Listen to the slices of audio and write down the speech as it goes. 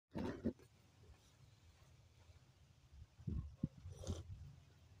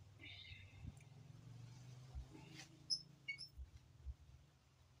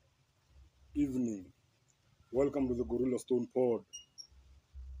evening. Welcome to the Gorilla Stone Pod.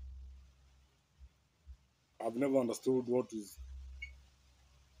 I've never understood what is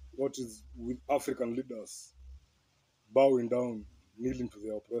with African leaders bowing down, kneeling to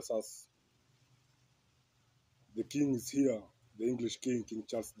their oppressors. The king is here, the English king, King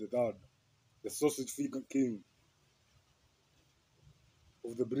Charles III, the sausage figure king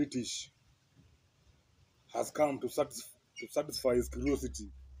of the British, has come to satisfy his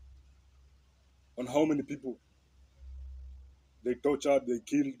curiosity on how many people they tortured, they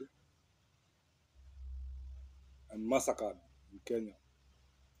killed, and massacred in Kenya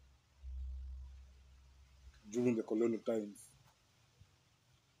during the colonial times.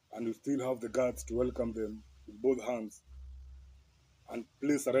 And you still have the guts to welcome them with both hands and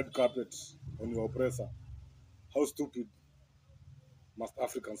place a red carpet on your oppressor. How stupid must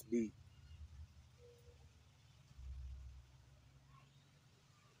Africans be?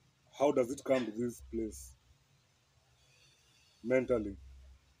 How does it come to this place mentally?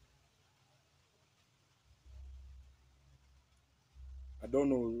 I don't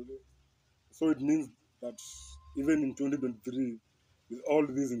know. So it means that even in 2023, with all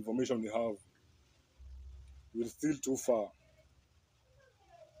this information we have, we're still too far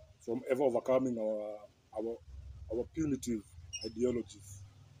from ever overcoming our punitive ideologies.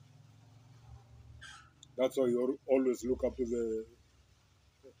 That's why you always look up to the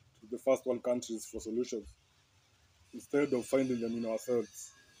first world countries for solutions instead of finding them in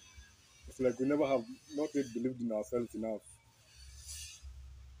ourselves. It's like we never have not yet believed in ourselves enough.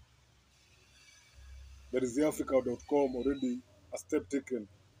 There is the Africa.com already a step taken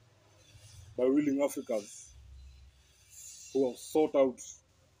by willing Africans who have sought out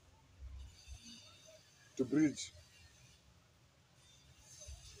to bridge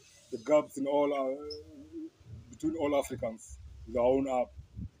the gaps in all between all Africans with our own app,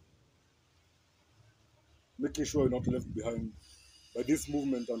 making sure you're not left behind by this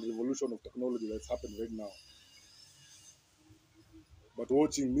movement and revolution of technology that's happened right now. But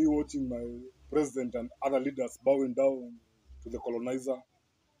watching my president and other leaders bowing down to the colonizer,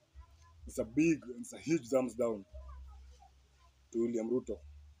 it's a huge thumbs down to William Ruto.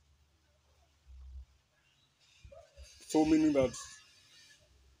 So meaning that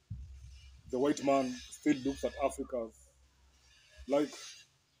the white man still looks at Africa like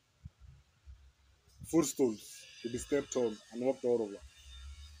footstools to be stepped on and walked all over.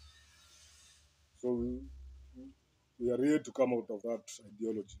 So we are here to come out of that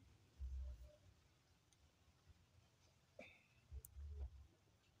ideology.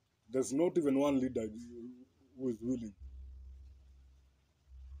 There's not even one leader who is willing,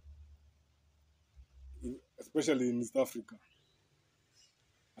 especially in East Africa.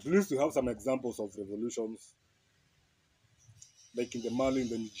 At least we have some examples of revolutions, like in the Mali, in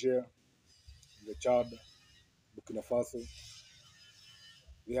the Niger, in the Chad, Burkina Faso.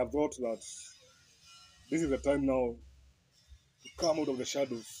 They have thought that this is the time now to come out of the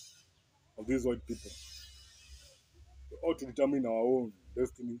shadows of these white people. We ought to determine our own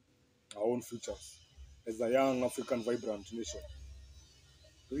destiny, our own futures, as a young African vibrant nation,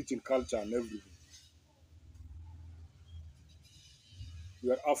 rich in culture and everything. We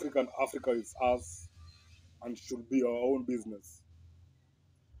are African, Africa is us and should be our own business,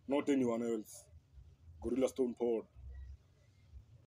 not anyone else. Gorilla Stone Pod.